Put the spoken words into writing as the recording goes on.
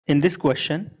In this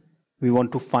question, we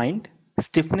want to find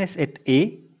stiffness at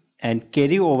A and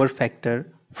carryover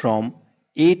factor from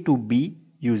A to B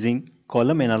using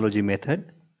column analogy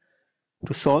method.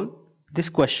 To solve this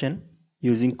question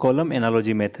using column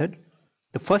analogy method,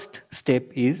 the first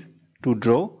step is to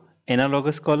draw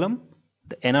analogous column.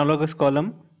 The analogous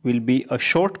column will be a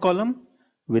short column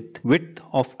with width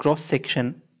of cross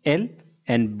section L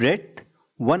and breadth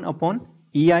 1 upon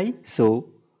EI. So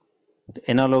the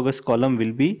analogous column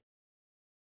will be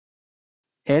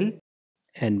L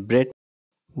and breadth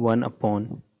 1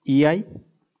 upon EI,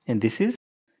 and this is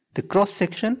the cross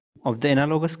section of the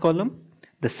analogous column.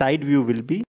 The side view will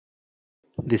be,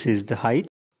 this is the height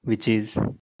which is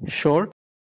short,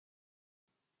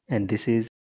 and this is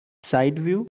side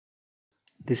view.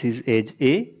 This is edge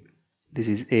A, this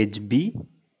is edge B,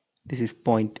 this is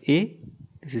point A,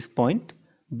 this is point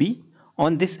B.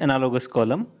 On this analogous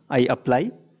column, I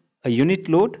apply a unit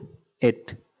load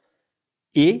at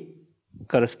A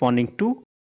corresponding to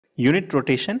unit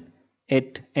rotation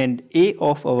at end A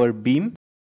of our beam.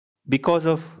 Because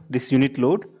of this unit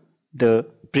load, the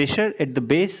pressure at the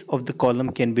base of the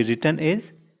column can be written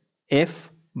as F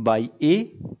by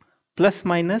A plus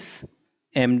minus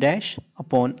m dash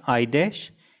upon I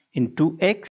dash into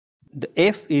x. The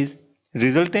F is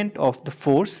resultant of the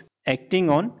force acting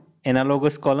on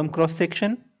analogous column cross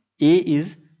section. A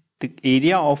is the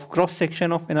area of cross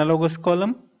section of analogous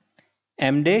column.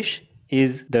 M dash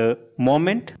is the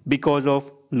moment because of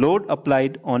load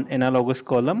applied on analogous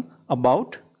column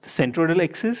about the centroidal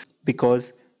axis.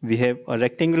 Because we have a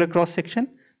rectangular cross section,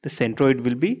 the centroid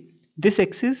will be this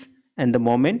axis and the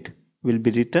moment will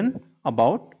be written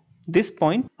about this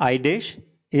point. I dash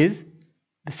is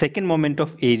the second moment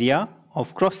of area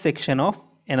of cross section of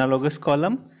analogous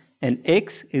column, and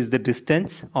x is the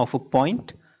distance of a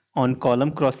point on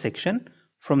column cross section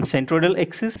from centroidal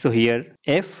axis. So here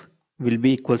F will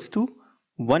be equals to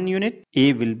 1 unit,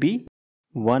 A will be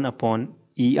 1 upon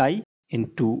EI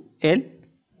into L,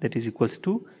 that is equals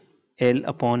to L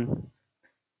upon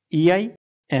EI.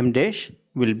 M dash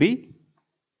will be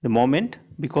the moment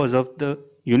because of the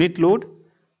unit load.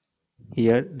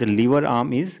 Here the lever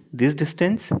arm is this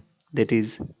distance, that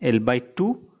is L by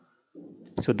 2.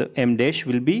 So the M dash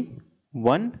will be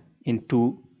 1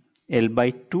 into L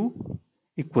by 2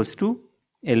 equals to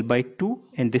L by 2,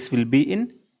 and this will be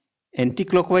in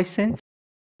anti-clockwise sense.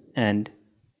 And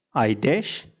I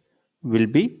dash will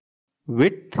be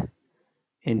width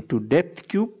into depth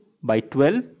cube by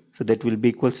 12, so that will be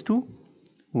equals to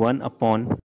 1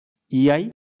 upon EI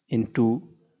into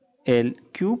L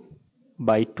cube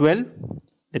by 12,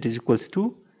 that is equals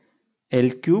to L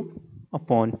cube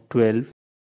upon 12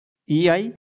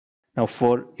 EI. Now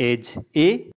for edge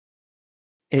A,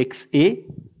 XA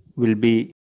will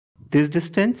be this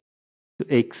distance, so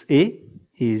XA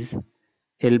is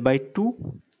L by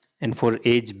 2, and for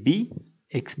edge B,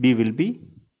 XB will be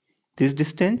this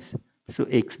distance, so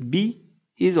XB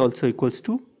is also equals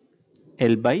to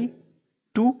L by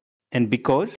 2. And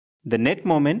because the net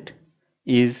moment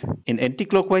is in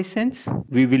anti-clockwise sense,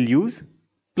 we will use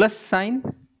plus sign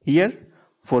here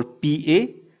for PA.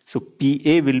 So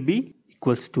PA will be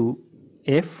equals to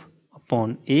F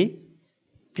upon A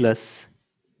plus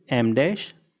M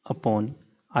dash upon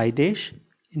I dash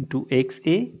into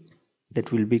XA,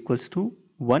 that will be equals to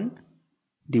 1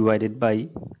 divided by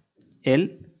L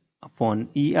upon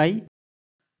EI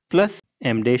plus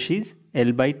M dash is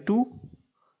L by 2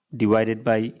 divided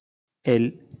by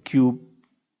L cube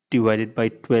divided by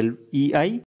 12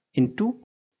 EI into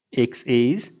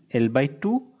XA is L by 2,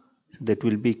 so that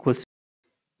will be equals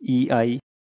to EI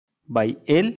by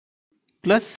L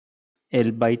plus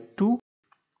L by 2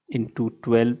 into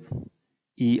 12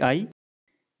 EI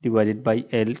divided by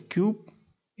L cube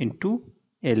into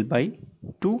L by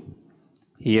 2.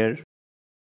 Here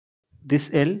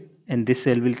this L and this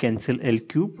L will cancel L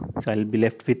cube, so I will be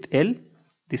left with L.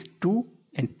 This 2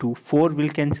 and 2, 4 will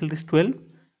cancel this 12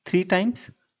 3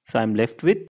 times, so I am left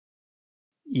with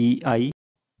EI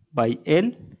by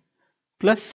L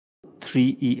plus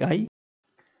 3 EI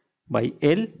by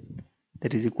L,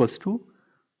 that is equals to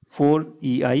 4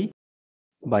 EI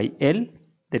by L,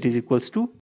 that is equals to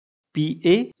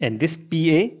PA, and this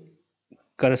PA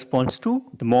corresponds to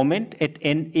the moment at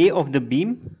end A of the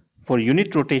beam for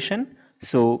unit rotation.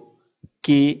 So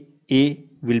KA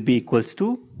will be equals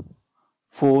to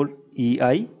 4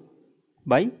 EI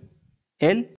by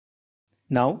L.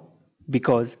 Now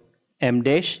because M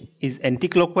dash is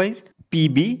anti-clockwise,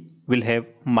 PB will have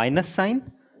minus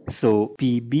sign, so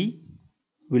PB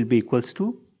will be equals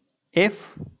to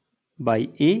F by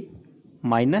A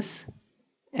minus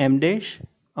M dash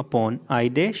upon I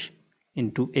dash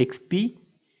into XP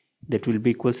that will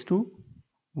be equals to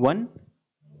 1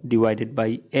 divided by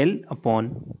L upon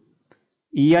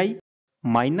EI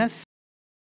minus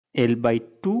L by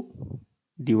 2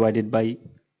 divided by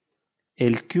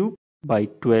L cube by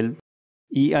 12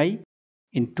 EI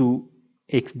into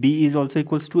XB is also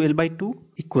equals to L by 2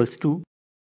 equals to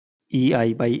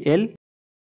EI by L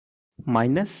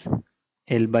minus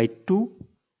L by 2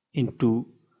 into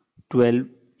 12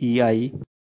 EI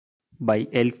by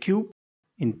L cube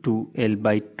into L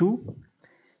by 2.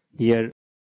 Here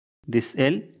this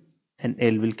L and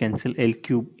L will cancel L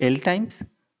cube L times.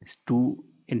 This 2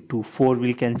 into 4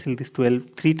 will cancel this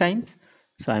 12 3 times.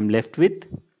 So I am left with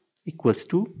equals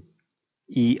to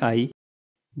EI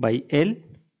by L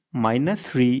minus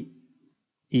 3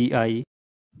 EI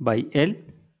by L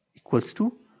equals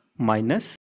to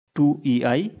minus 2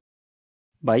 EI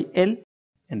by L,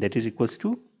 and that is equals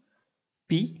to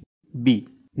PB.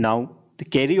 Now the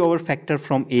carryover factor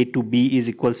from A to B is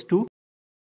equals to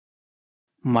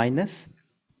minus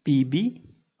PB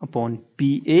upon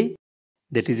PA,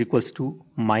 that is equals to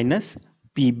minus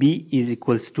PB is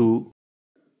equals to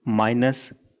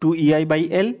minus 2 EI by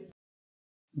L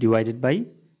divided by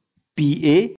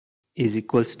PA is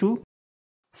equals to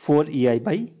 4 EI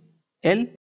by L.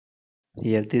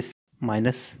 Here this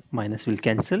minus will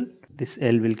cancel, this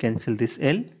L will cancel this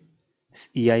L, this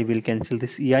EI will cancel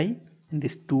this EI, and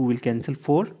this 2 will cancel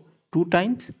 4 2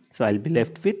 times. So I'll be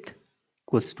left with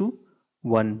equals to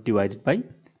 1 divided by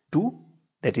 2,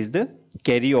 that is the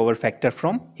carryover factor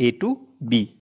from A to B.